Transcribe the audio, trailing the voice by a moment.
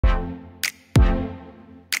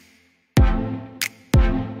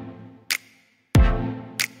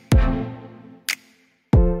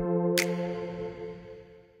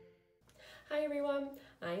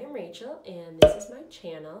Rachel, and this is my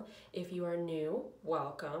channel. If you are new,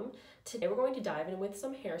 welcome. Today we're going to dive in with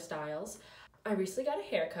some hairstyles. I recently got a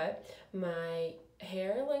haircut. My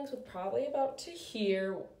hair length was probably about to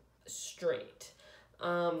here straight.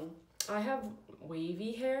 I have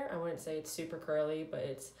wavy hair. I wouldn't say it's super curly,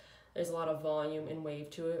 but there's a lot of volume and wave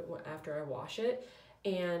to it after I wash it.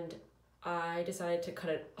 And I decided to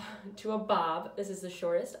cut it to a bob. This is the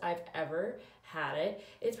shortest I've ever had it.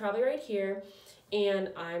 It's probably right here.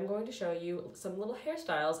 And I'm going to show you some little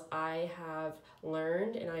hairstyles I have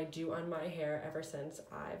learned and I do on my hair ever since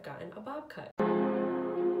I've gotten a bob cut.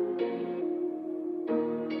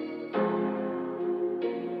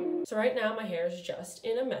 So right now my hair is just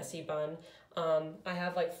in a messy bun. I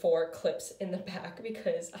have like 4 clips in the back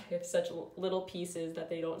because I have such little pieces that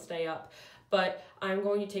they don't stay up. But I'm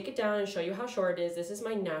going to take it down and show you how short it is. This is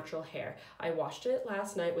my natural hair. I washed it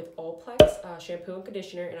last night with Olaplex shampoo and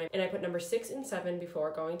conditioner, and I put number 6 and 7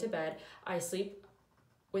 before going to bed. I sleep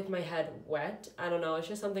with my head wet. I don't know, it's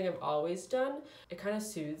just something I've always done. It kind of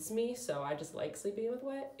soothes me, so I just like sleeping with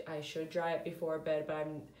wet. I should dry it before bed, but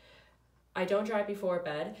I don't dry it before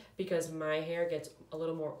bed because my hair gets a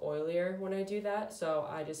little more oilier when I do that, so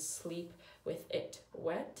I just sleep with it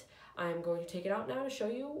wet. I'm going to take it out now to show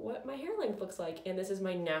you what my hair length looks like, and this is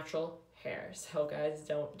my natural hair, so guys,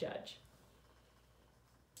 don't judge.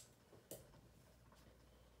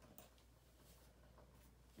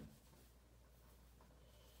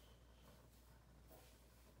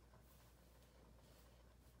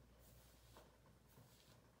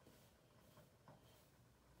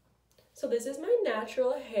 So this is my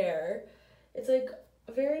natural hair. It's like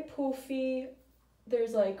very poofy.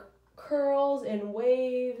 There's like curls and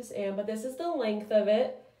waves, but this is the length of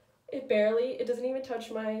it. It doesn't even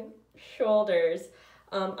touch my shoulders.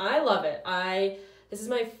 I love it. This is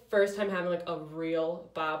my first time having like a real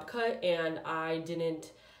bob cut, and I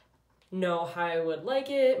didn't know how I would like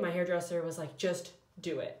it. My hairdresser was like, just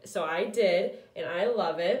do it. So I did, and I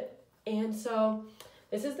love it. And so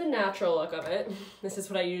this is the natural look of it. This is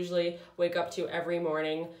what I usually wake up to every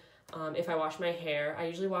morning. If I wash my hair, I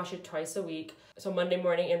usually wash it twice a week. So Monday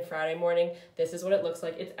morning and Friday morning, this is what it looks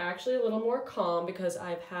like. It's actually a little more calm because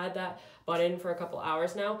I've had that bun-in for a couple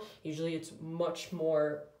hours now. Usually it's much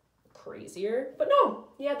more crazier, but no,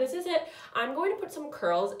 yeah, this is it. I'm going to put some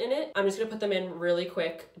curls in it. I'm just gonna put them in really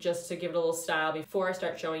quick just to give it a little style before I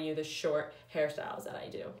start showing you the short hairstyles that I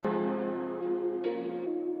do.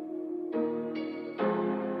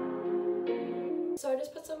 So I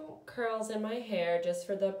just put some curls in my hair just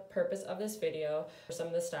for the purpose of this video. Some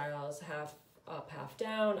of the styles half up, half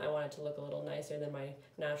down. I want it to look a little nicer than my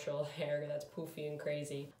natural hair that's poofy and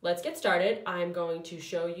crazy. Let's get started. I'm going to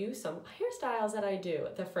show you some hairstyles that I do.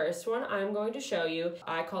 The first one I'm going to show you,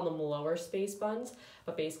 I call them lower space buns,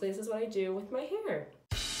 but basically this is what I do with my hair.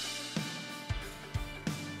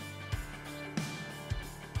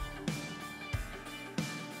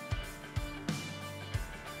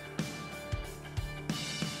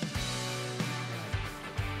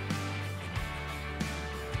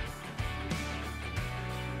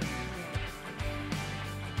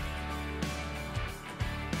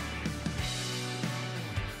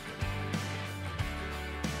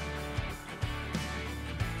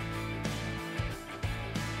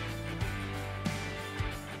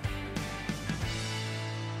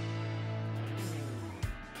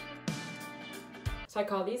 So I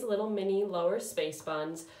call these little mini lower space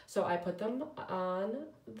buns. So I put them on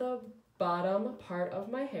the bottom part of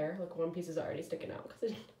my hair. Look, one piece is already sticking out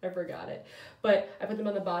because I forgot it. But I put them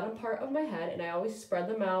on the bottom part of my head, and I always spread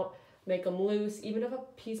them out, make them loose. Even if a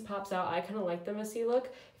piece pops out, I kind of like the messy look.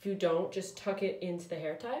 If you don't, just tuck it into the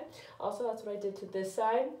hair tie. Also, that's what I did to this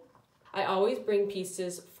side. I always bring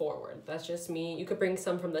pieces forward. That's just me. You could bring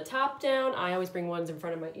some from the top down. I always bring ones in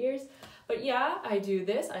front of my ears. But yeah, I do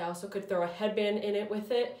this. I also could throw a headband in it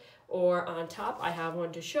with it, or on top. I have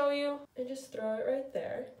one to show you, and just throw it right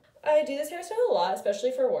there. I do this hairstyle a lot,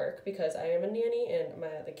 especially for work, because I am a nanny and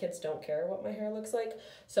the kids don't care what my hair looks like.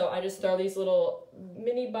 So I just throw these little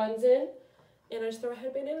mini buns in, and I just throw a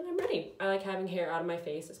headband in, and I'm ready. I like having hair out of my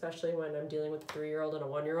face, especially when I'm dealing with a 3-year-old and a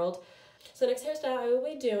 1-year-old. So the next hairstyle I will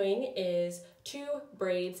be doing is 2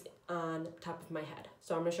 braids on top of my head.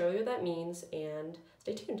 So I'm going to show you what that means, and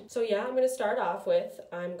stay tuned. So yeah, I'm going to start off with,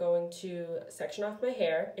 I'm going to section off my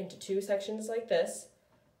hair into 2 sections like this,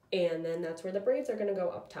 and then that's where the braids are going to go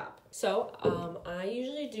up top. So I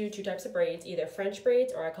usually do 2 types of braids, either French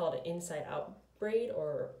braids, or I call it an inside out braid,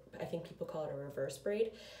 or I think people call it a reverse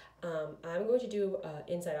braid. I'm going to do an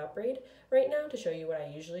inside out braid right now to show you what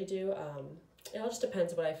I usually do. It all just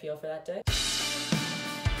depends what I feel for that day.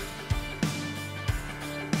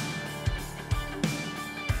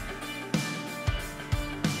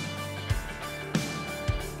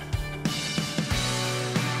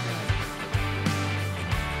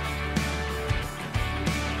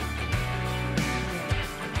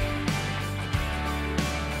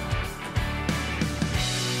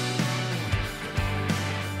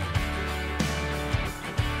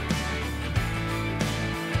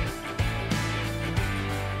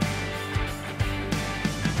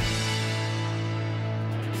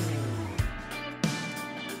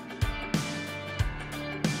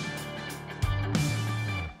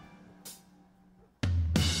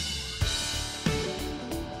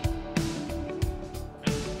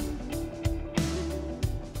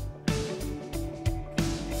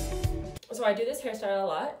 So I do this hairstyle a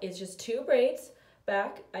lot. It's just 2 braids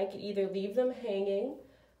back. I could either leave them hanging,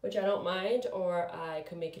 which I don't mind, or I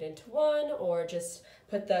could make it into one, or just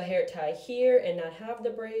put the hair tie here and not have the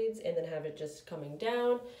braids and then have it just coming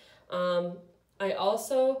down. I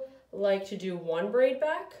also like to do 1 braid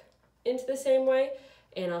back into the same way,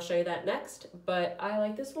 and I'll show you that next, but I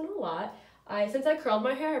like this one a lot. Since I curled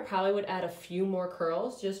my hair, I probably would add a few more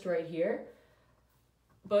curls just right here.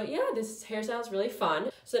 But yeah, this hairstyle is really fun.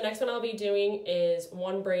 So the next one I'll be doing is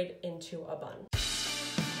 1 braid into a bun.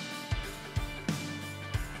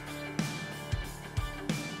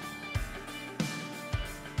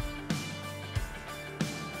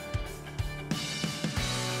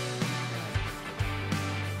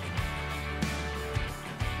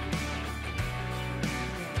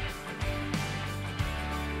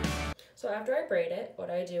 So after I braid it,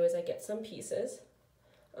 what I do is I get some pieces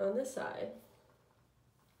on the side.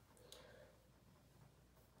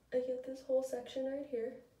 I get this whole section right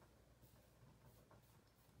here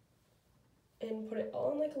and put it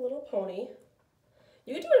all in like a little pony.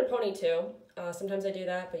 You could do it in a pony too. Sometimes I do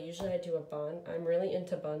that, but usually I do a bun. I'm really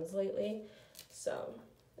into buns lately. So,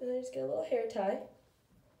 and I just get a little hair tie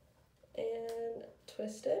and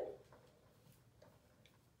twist it.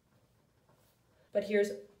 But here's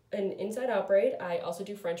an inside out braid. I also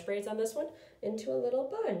do French braids on this one into a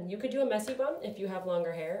little bun. You could do a messy bun if you have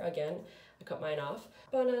longer hair. Again, I cut mine off.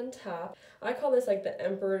 Bun on top. I call this like the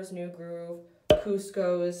Emperor's New Groove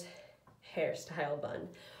Cusco's hairstyle bun.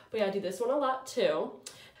 But yeah, I do this one a lot too.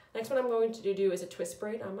 Next one I'm going to do is a twist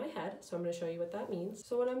braid on my head. So I'm going to show you what that means.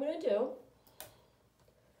 So what I'm going to do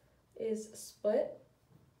is split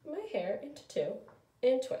my hair into 2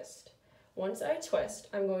 and twist. Once I twist,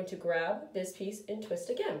 I'm going to grab this piece and twist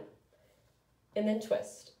again. And then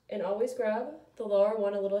twist. And always grab the lower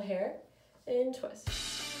one, a little hair, and twist.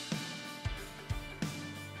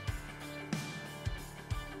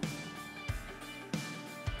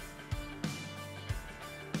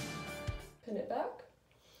 Pin it back.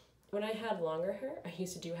 When I had longer hair, I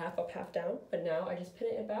used to do half up, half down, but now I just pin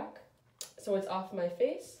it back so it's off my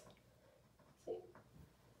face. See?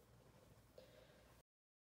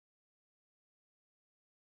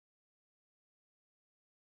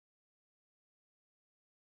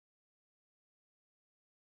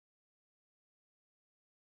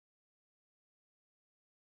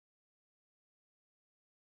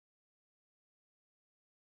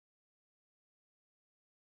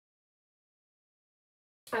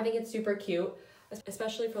 I think it's super cute,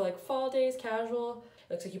 especially for like fall days, casual.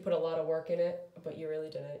 It looks like you put a lot of work in it, but you really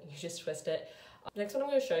didn't. You just twist it. Next one I'm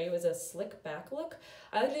going to show you is a slick back look.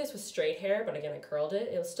 I like to do this with straight hair, but again, I curled it.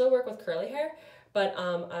 It'll still work with curly hair, but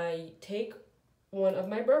I take one of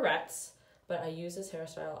my barrettes, but I use this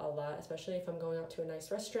hairstyle a lot, especially if I'm going out to a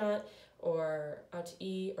nice restaurant or out to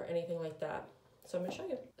eat or anything like that. So I'm going to show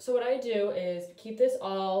you. So what I do is keep this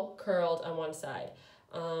all curled on one side.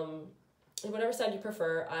 Whatever side you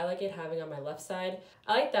prefer. I like it having on my left side.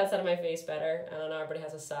 I like that side of my face better. I don't know, everybody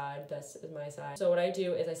has a side. This is my side. So what I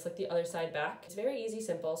do is I slick the other side back. It's very easy,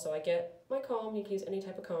 simple. So I get my comb, you can use any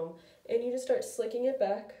type of comb, and you just start slicking it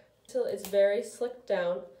back until it's very slicked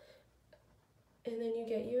down. And then you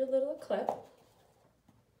get your little clip.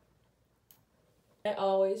 I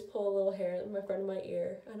always pull a little hair in my front of my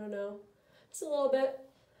ear. I don't know, just a little bit.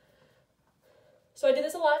 So I did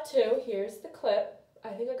this a lot too. Here's the clip. I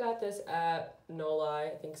think I got this at, no lie,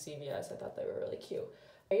 I think CVS. I thought they were really cute.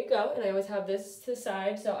 There you go, and I always have this to the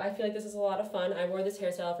side, so I feel like this is a lot of fun. I wore this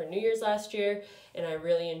hairstyle for New Year's last year, and I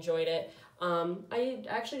really enjoyed it. I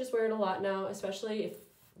actually just wear it a lot now, especially if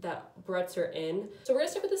that barrettes are in. So we're gonna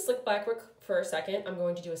stick with the slick back look for a second. I'm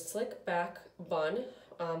going to do a slick back bun.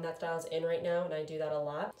 That style's in right now, and I do that a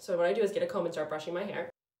lot. So what I do is get a comb and start brushing my hair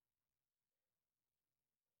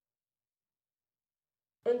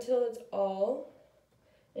until it's all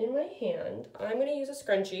in my hand. I'm going to use a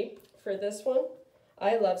scrunchie for this one.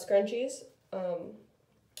 I love scrunchies.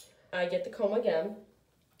 I get the comb again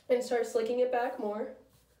and start slicking it back more.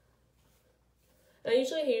 And I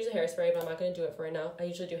usually use a hairspray, but I'm not going to do it for right now. I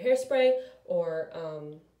usually do hairspray or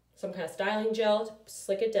some kind of styling gel to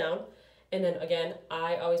slick it down. And then again,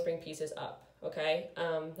 I always bring pieces up, okay?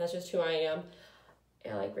 That's just who I am.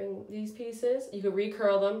 I like bring these pieces. You can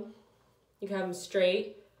recurl them. You can have them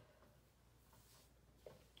straight.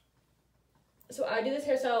 So I do this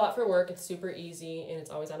hairstyle a lot for work. It's super easy and it's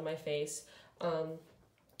always on my face.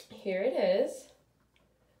 Here it is.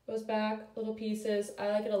 Goes back, little pieces. I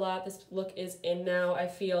like it a lot. This look is in now, I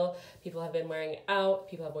feel. People have been wearing it out.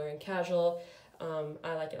 People have wearing casual.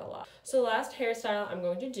 I like it a lot. So the last hairstyle I'm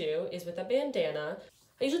going to do is with a bandana.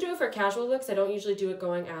 I usually do it for casual looks. I don't usually do it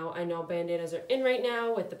going out. I know bandanas are in right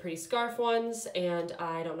now with the pretty scarf ones, and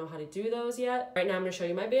I don't know how to do those yet. Right now I'm gonna show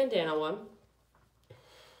you my bandana one.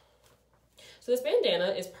 So this bandana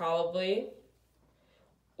is probably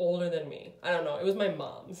older than me. I don't know, it was my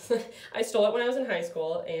mom's. I stole it when I was in high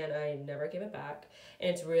school and I never gave it back.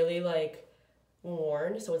 And it's really like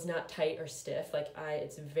worn, so it's not tight or stiff. Like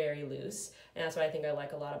it's very loose. And that's what I think I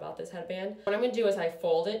like a lot about this headband. What I'm gonna do is I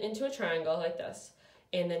fold it into a triangle like this.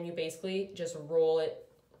 And then you basically just roll it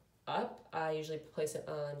up. I usually place it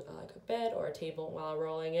on like a bed or a table while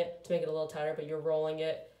rolling it to make it a little tighter, but you're rolling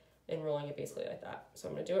it and rolling it basically like that. So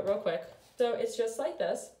I'm gonna do it real quick. So it's just like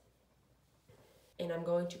this. And I'm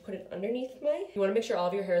going to put it underneath you wanna make sure all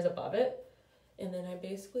of your hair is above it. And then I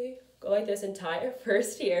basically go like this and tie it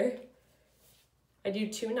first here. I do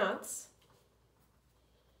 2 knots.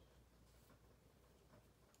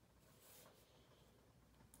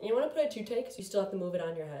 And you wanna put it too tight because you still have to move it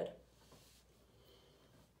on your head.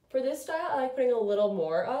 For this style, I like putting a little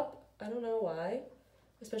more up. I don't know why,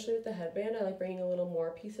 especially with the headband. I like bringing a little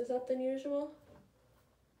more pieces up than usual.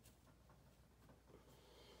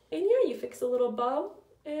 And yeah, you fix a little bow.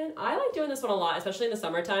 And I like doing this one a lot, especially in the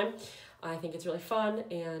summertime. I think it's really fun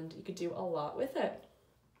and you could do a lot with it.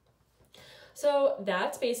 So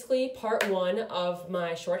that's basically part 1 of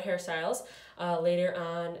my short hairstyles. Later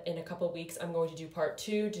on in a couple of weeks, I'm going to do part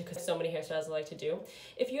 2 because so many hairstyles I like to do.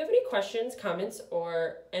 If you have any questions, comments,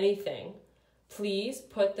 or anything, please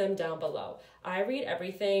put them down below. I read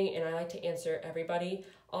everything and I like to answer everybody.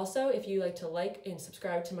 Also, if you like to like and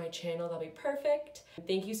subscribe to my channel, that'll be perfect.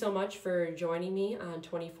 Thank you so much for joining me on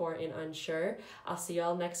 24 and Unsure. I'll see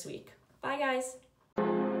y'all next week. Bye guys.